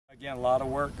Again, a lot of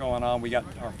work going on. We got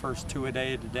our first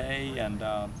two-a-day today, and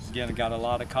again, got a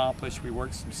lot accomplished. We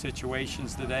worked some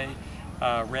situations today,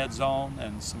 red zone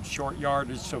and some short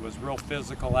yardage, so it was real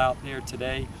physical out there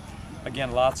today.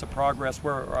 Again, lots of progress.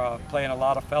 We're playing a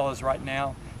lot of fellas right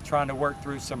now, trying to work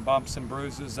through some bumps and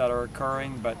bruises that are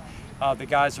occurring, but the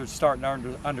guys are starting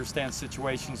to understand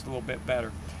situations a little bit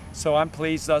better. So I'm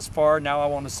pleased thus far. Now I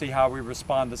want to see how we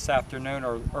respond this afternoon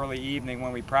or early evening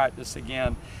when we practice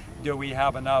again. Do we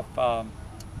have enough,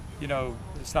 you know,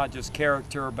 it's not just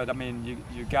character, but I mean,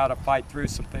 you got to fight through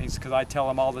some things, because I tell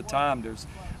them all the time, there's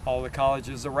all the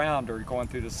colleges around are going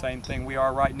through the same thing we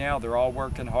are right now. They're all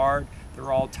working hard,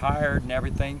 they're all tired and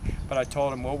everything, but I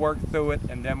told them we'll work through it,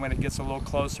 and then when it gets a little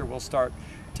closer, we'll start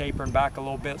tapering back a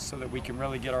little bit so that we can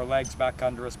really get our legs back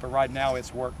under us. But right now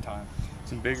it's work time.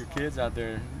 Some bigger kids out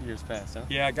there years past, huh?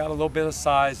 Yeah, I got a little bit of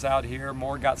size out here.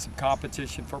 More got some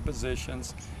competition for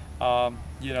positions.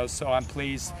 You know, so I'm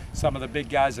pleased. Some of the big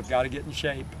guys have got to get in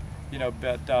shape. You know,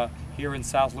 but here in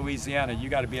South Louisiana, you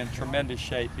got to be in tremendous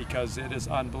shape, because it is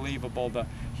unbelievable, the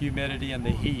humidity and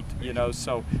the heat. You know,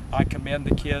 so I commend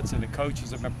the kids, and the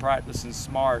coaches have been practicing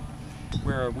smart,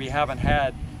 where we haven't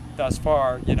had thus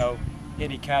far, you know,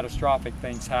 any catastrophic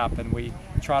things happen. We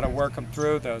try to work them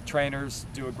through. The trainers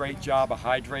do a great job of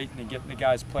hydrating and getting the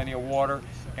guys plenty of water,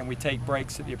 and we take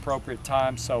breaks at the appropriate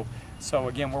time. So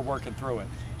again, we're working through it.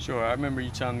 Sure. I remember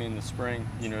you telling me in the spring,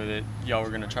 you know, that y'all were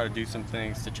going to try to do some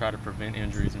things to try to prevent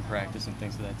injuries in practice and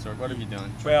things of that sort. What have you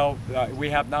done? Well, we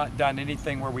have not done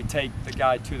anything where we take the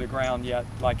guy to the ground yet,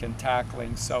 like in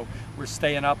tackling. So we're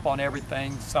staying up on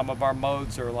everything. Some of our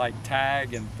modes are like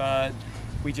tag and thud.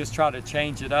 We just try to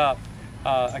change it up.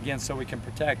 Again, so we can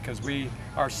protect, because we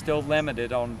are still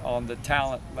limited on the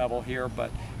talent level here,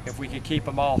 but if we could keep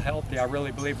them all healthy, I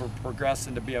really believe we're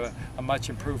progressing to be a much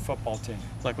improved football team.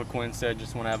 Like LaQuintin said,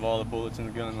 just want to have all the bullets in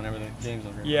the gun whenever the game's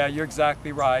over. Yeah, you're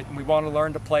exactly right, and we want to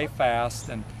learn to play fast,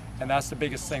 and that's the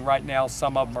biggest thing right now.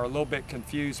 Some of them are a little bit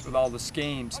confused with all the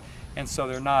schemes, and so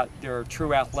their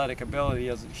true athletic ability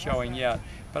isn't showing yet.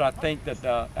 But I think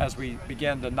that as we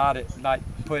begin to not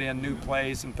put in new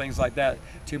plays and things like that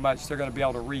too much, they're going to be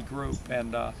able to regroup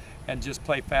and just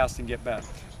play fast and get better.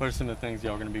 What are some of the things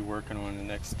y'all going to be working on in the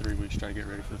next 3 weeks to try to get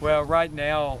ready for the Well, right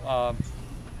now,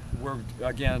 we're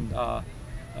again,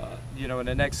 you know, in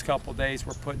the next couple of days,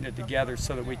 we're putting it together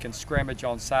so that we can scrimmage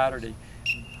on Saturday.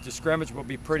 The scrimmage will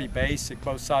be pretty basic,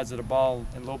 both sides of the ball,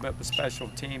 and a little bit with special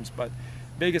teams. But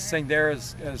biggest thing there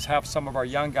is have some of our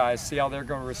young guys see how they're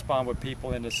going to respond with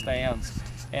people in the stands,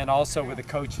 and also with the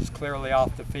coaches clearly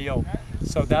off the field.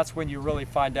 So that's when you really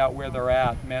find out where they're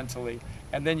at mentally.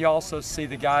 And then you also see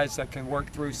the guys that can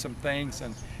work through some things,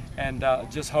 and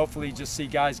just hopefully just see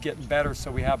guys getting better, so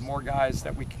we have more guys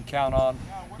that we can count on,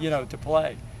 you know, to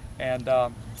play. And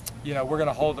you know, we're going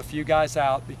to hold a few guys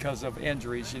out because of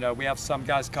injuries. You know, we have some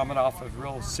guys coming off of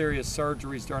real serious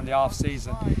surgeries during the off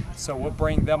season, so we'll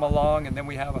bring them along, and then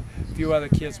we have a few other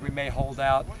kids we may hold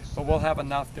out, but we'll have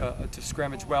enough to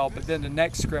scrimmage well. But then the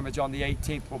next scrimmage on the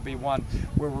 18th will be one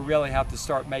where we really have to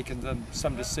start making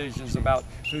some decisions about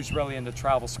who's really in the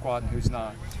travel squad and who's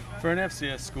not. For an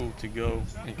FCS school to go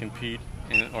and compete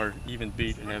or even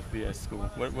beat an FBS school,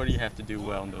 what do you have to do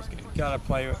well in those games? Got to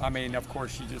play. I mean, of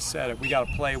course, you just said it. We got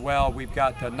to play well. We've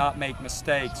got to not make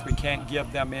mistakes. We can't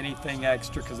give them anything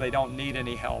extra, because they don't need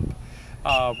any help.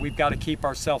 We've got to keep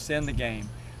ourselves in the game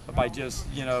by just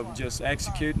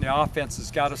executing. The offense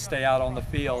has got to stay out on the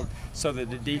field so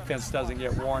that the defense doesn't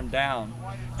get worn down.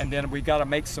 And then we've got to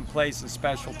make some plays in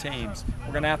special teams.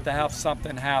 We're going to have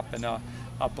something happen.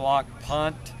 A block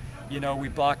punt. You know, we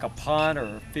block a punt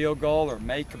or a field goal or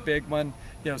make a big one,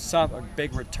 you know, a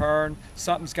big return.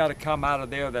 Something's got to come out of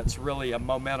there that's really a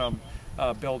momentum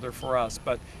builder for us.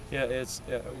 But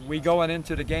we going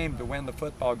into the game to win the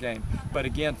football game. But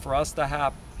again, for us to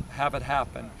have it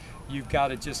happen, you've got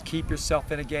to just keep yourself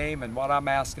in a game. And what I'm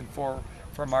asking for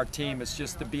from our team is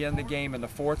just to be in the game in the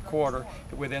fourth quarter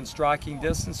within striking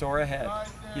distance or ahead,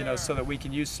 you know, so that we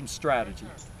can use some strategy.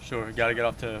 Sure, got to get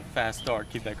off to a fast start,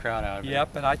 keep that crowd out of it.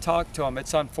 Yep, and I talked to them.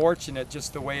 It's unfortunate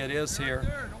just the way it is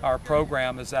here. Our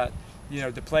program is that, you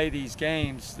know, to play these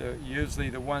games, usually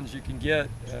the ones you can get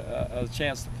a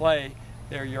chance to play,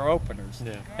 they're your openers.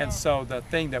 Yeah. And so the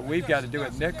thing that we've got to do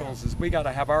at Nicholls is we got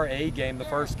to have our A game the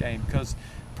first game, because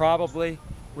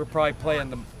we're probably playing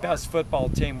the best football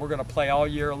team we're going to play all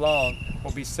year long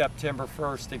will be September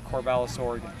 1st in Corvallis,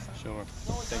 Oregon. Sure.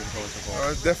 Thank you so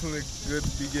far. It's definitely good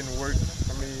to be getting work.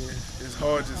 I mean, it's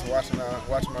hard just watching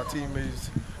my teammates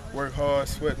work hard,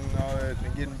 sweating and all that,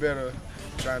 and getting better.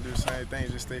 Trying to do the same thing,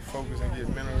 just stay focused and get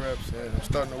mental reps. And I'm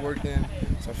starting to work in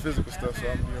some physical stuff, so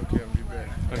I'm gonna be okay. I'm gonna be back.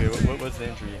 Okay, what was the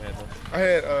injury you had though? I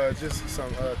had just some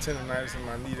tendonitis in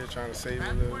my knee. They're trying to save it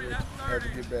a little bit. Had to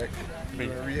get back,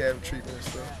 doing rehab treatment and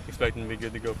stuff. Expecting to be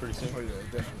good to go pretty soon? Oh yeah,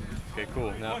 definitely. Okay,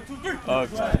 cool. Now,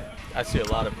 I see a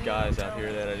lot of guys out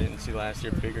here that I didn't see last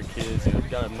year, bigger kids. You've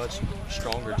got a much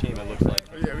stronger team, it looks like.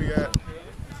 Oh, yeah, we got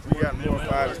more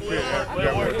bodies, we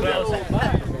got more depth.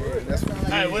 That's what we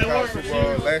need in college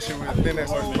football. Last year we were thin at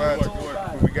some spots,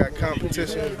 but we got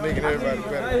competition, making everybody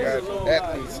better. We got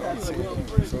athletes on the team, so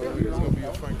it's going to be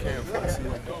a fun camp for the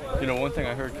season. You know, one thing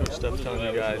I heard Coach Stubbs telling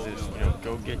you guys is, you know,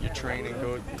 go get your training.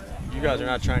 You guys are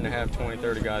not trying to have 20,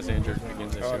 30 guys injured again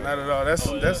this year. Not at all.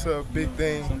 That's a big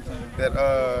thing that,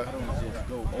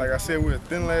 like I said, we were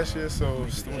thin last year, so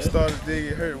when we started to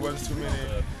get hurt, it wasn't too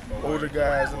many older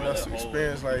guys and us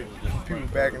experience, like people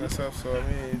backing us up. So, I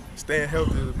mean, staying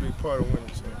healthy is a big part of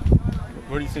winning. So.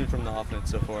 What do you see from the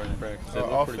offense so far in practice?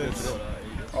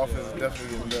 Offense is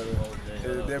definitely getting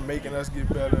better. They're making us get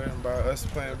better, and by us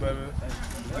playing better,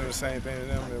 we're doing the same thing to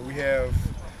them. And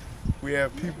we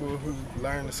have people who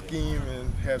learn the scheme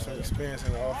and have some experience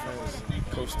in the offense.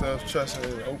 Coach Stubbs trusting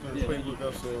and open the playbook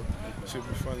up, so it should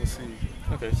be fun to see.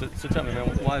 Okay, so tell me, man,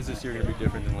 why is this year going to be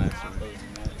different than last year?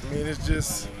 I mean, it's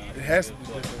just, it has to be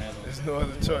different. There's no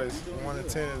other choice. 1 in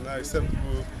 10 is not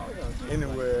acceptable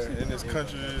anywhere in this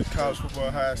country, college football,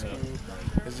 high school.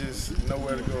 It's just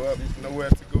nowhere to go up, nowhere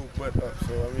to go but up.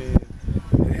 So, I mean,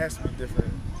 it has to be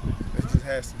different. It just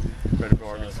has to be. Ready for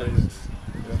Oregon State?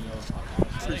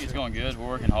 I think it's going good. We're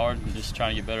working hard. We're just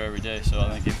trying to get better every day. So I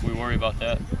think if we worry about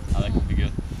that, I think we'll be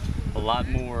good. A lot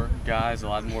more guys, a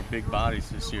lot more big bodies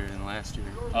this year than last year.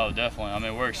 Oh, definitely. I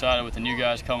mean, we're excited with the new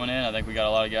guys coming in. I think we got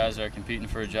a lot of guys that are competing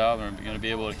for a job and are going to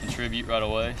be able to contribute right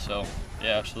away. So,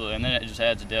 yeah, absolutely. And then it just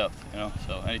adds depth, you know.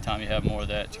 So anytime you have more of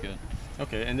that, it's good.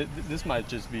 Okay, and this might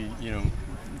just be, you know,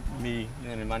 me,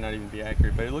 and it might not even be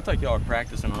accurate, but it looked like y'all are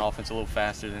practicing on offense a little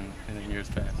faster than in years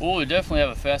past. Well, we definitely have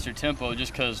a faster tempo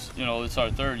just because, you know, it's our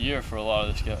 3rd year for a lot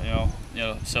of this guy, you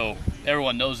know, so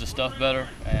everyone knows the stuff better,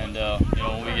 and you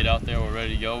know, when we get out there, we're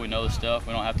ready to go. We know the stuff.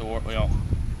 We don't have to work, you know,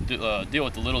 deal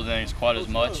with the little things quite as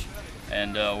much,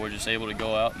 and we're just able to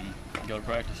go out and go to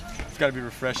practice. It's got to be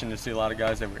refreshing to see a lot of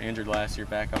guys that were injured last year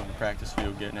back on the practice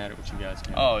field getting at it with you guys.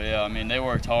 Oh yeah, I mean, they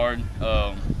worked hard.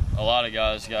 A lot of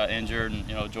guys got injured, and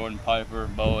you know, Jordan Piper,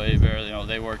 Bo Aber, you know,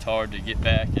 they worked hard to get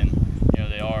back, and you know,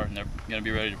 they are, and they're going to be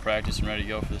ready to practice and ready to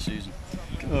go for the season.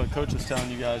 Coach was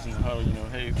telling you guys in the huddle, you know,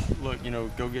 hey, look, you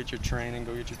know, go get your training,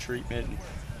 go get your treatment.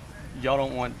 Y'all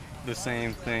don't want the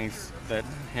same things that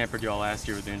hampered y'all last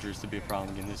year with injuries to be a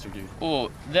problem again this year, do you?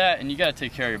 Well, that, and you got to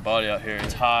take care of your body out here.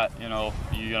 It's hot, you know,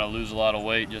 you're going to lose a lot of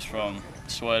weight just from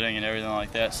sweating and everything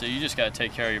like that. So you just got to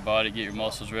take care of your body, get your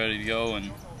muscles ready to go,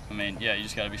 and I mean, yeah, you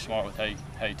just got to be smart with how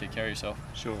you take care of yourself.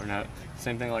 Sure. Now,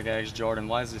 same thing like I asked Jordan.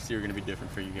 Why is this year going to be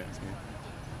different for you guys, man?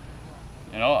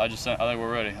 You know, I think we're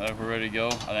ready. I think we're ready to go.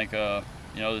 I think,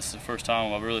 you know, this is the first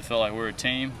time I really felt like we're a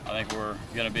team. I think we're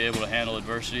going to be able to handle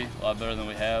adversity a lot better than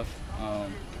we have.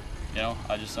 You know,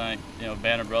 I just think, you know,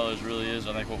 Band of Brothers really is,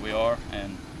 I think, what we are,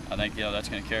 and I think, you know, that's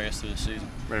going to carry us through the season.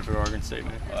 Ready for Oregon State,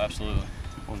 man? Oh, absolutely.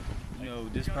 Wonderful. You know,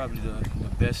 this is probably the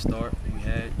best start we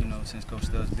had, you know, since Coach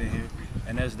Stubbs been here.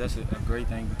 And that's a great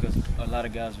thing because a lot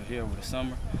of guys are here over the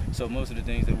summer. So most of the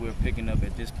things that we're picking up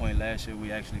at this point last year,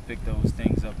 we actually picked those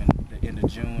things up in the end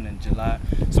of June and July.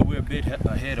 So we're a bit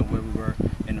ahead of where we were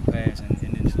in the past, and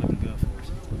it's looking good for us.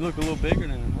 You look a little bigger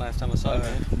than last time I saw you,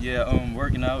 man. Yeah,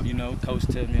 working out, you know, Coach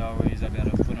tells me always I got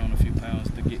to put on a few pounds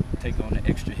to take on the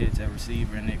extra hits at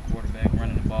receiver and at quarterback,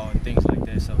 running the ball and things like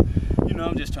that. So, you know,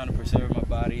 I'm just trying to preserve my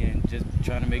body and just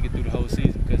trying to make it through the whole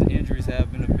season because injuries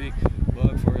have been a big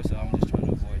bug for us, so I'm just trying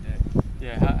to avoid that.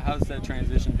 Yeah, how's that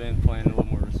transition been playing a little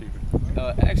more receiver?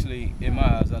 Actually, in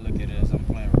my eyes, I look at it as I'm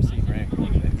playing receiver and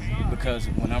quarterback because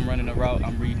when I'm running a route,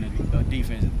 I'm reading a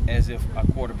defense as if a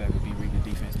quarterback would be reading the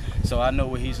defense. So I know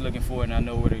what he's looking for, and I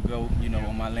know where to go, you know,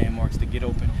 on my landmarks to get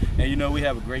open. And, you know, we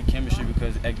have a great chemistry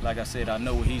because, like I said, I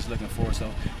know what he's looking for. So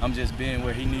I'm just being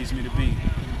where he needs me to be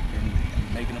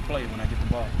and making a play when I get the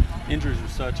ball. Injuries were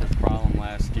such a problem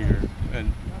last year,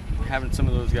 and having some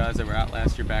of those guys that were out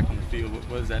last year back on the field,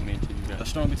 what does that mean to you guys? A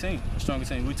stronger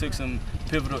team. We took some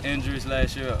pivotal injuries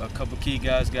last year. A couple key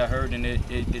guys got hurt, and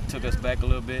it took us back a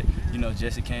little bit. You know,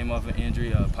 Jesse came off an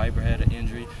injury. Piper had an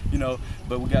injury. You know,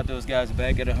 but we got those guys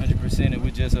back at 100%, and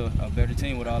we're just a better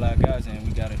team with all our guys, and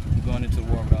we're going into the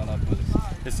war with all our brothers.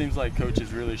 It seems like Coach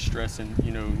is really stressing,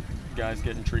 you know, guys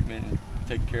getting treatment and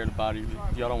taking care of the body.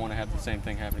 Y'all don't want to have the same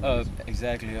thing happen.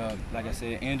 Exactly. Like I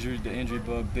said, the injury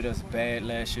bug bit us bad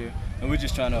last year, and we're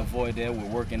just trying to avoid that. We're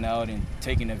working out and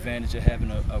taking advantage of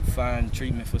having a fine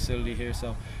treatment facility here.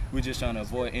 So we're just trying to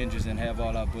avoid injuries and have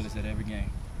all our bullets at every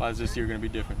game. Why is this year going to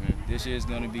be different, man? This year is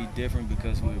going to be different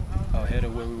because we're ahead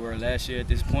of where we were last year at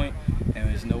this point, and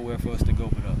there's nowhere for us to go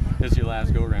but up. This is your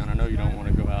last go-round. I know you don't want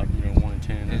to go out,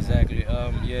 1-10. Exactly.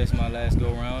 Yeah, it's my last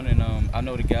go-round, and I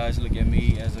know the guys look at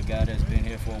me as a guy that's been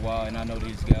here for a while, and I know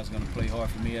these guys are going to play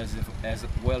hard for me as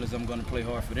well as I'm going to play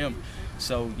hard for them.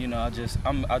 So,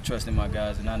 I trust in my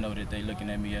guys, and I know that they're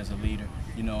looking at me as a leader,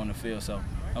 on the field. So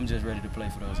I'm just ready to play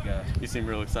for those guys. You seem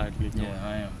real excited to get going. Yeah,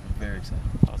 I am. I'm very excited.